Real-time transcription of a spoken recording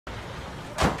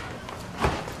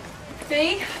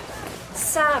B,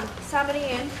 Sam and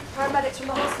Ian, paramedics from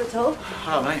the hospital.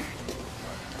 Hello, mate.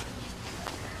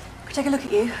 Could we take a look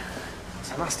at you?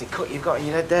 It's a nasty cut you've got in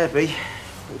your head there, B.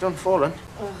 You done fallen?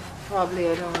 Oh, probably,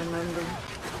 I don't remember.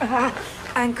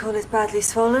 Ankle is badly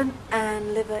swollen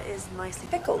and liver is nicely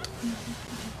pickled.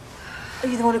 Are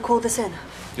you the one who called this in?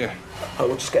 Yeah. Oh,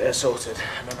 we'll just get her sorted,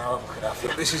 and then I'll have a look at that for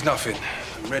you. This is nothing.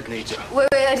 Red needs her. Wait,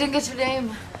 I didn't get your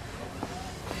name.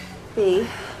 B,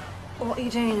 what are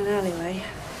you doing in an alleyway?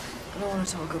 I don't want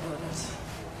to talk about it.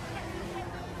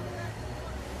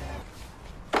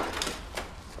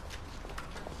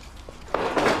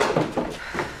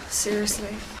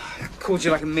 Seriously? I called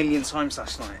you like a million times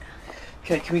last night.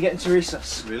 Okay, can we get into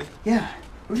recess? Really? Yeah.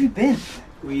 Where have you been?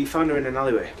 We found her in an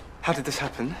alleyway. How did this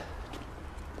happen?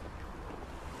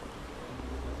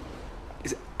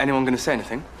 Is anyone going to say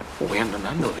anything? Well, we haven't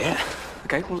handled it yet.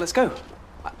 Okay, well, let's go.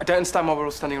 I don't understand why we're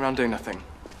all standing around doing nothing.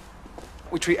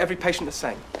 We treat every patient the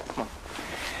same. Come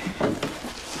on.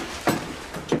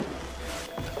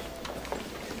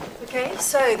 Okay,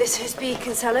 so this is B.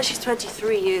 Kinsella. She's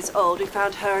 23 years old. We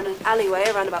found her in an alleyway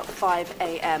around about 5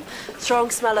 a.m.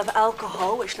 Strong smell of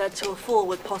alcohol, which led to a fall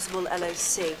with possible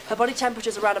LOC. Her body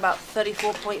temperature's around about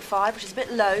 34.5, which is a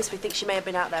bit low, so we think she may have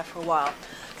been out there for a while.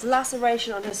 The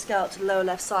laceration on her scalp to the lower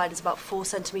left side is about 4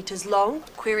 centimetres long.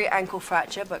 Query ankle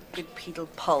fracture, but good pedal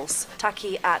pulse.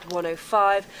 Tachy at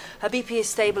 105. Her BP is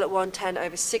stable at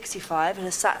 110/65, and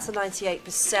her SATs are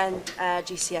 98%,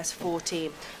 GCS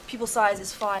 14. Pupil size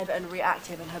is 5 and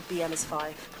reactive, and her BM is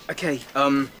 5. Okay,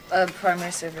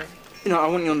 Primary surgery. you know, I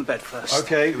want you on the bed first.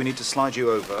 Okay, we need to slide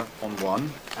you over on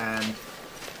one, and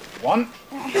one.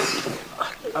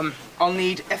 I'll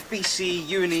need FBC,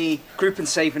 U&E, group and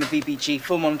save and a BBG,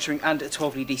 full monitoring and a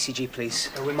 12-lead ECG, please.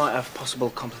 We might have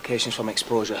possible complications from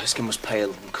exposure. Her skin was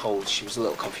pale and cold. She was a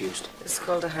little confused. It's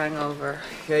called a hangover.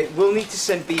 Okay, we'll need to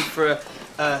send B for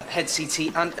a head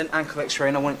CT and an ankle X-ray,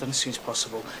 and I want it done as soon as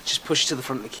possible. Just push to the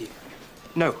front of the queue.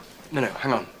 No,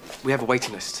 hang on. We have a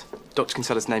waiting list. Dr.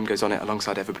 Kinsella's name goes on it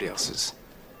alongside everybody else's.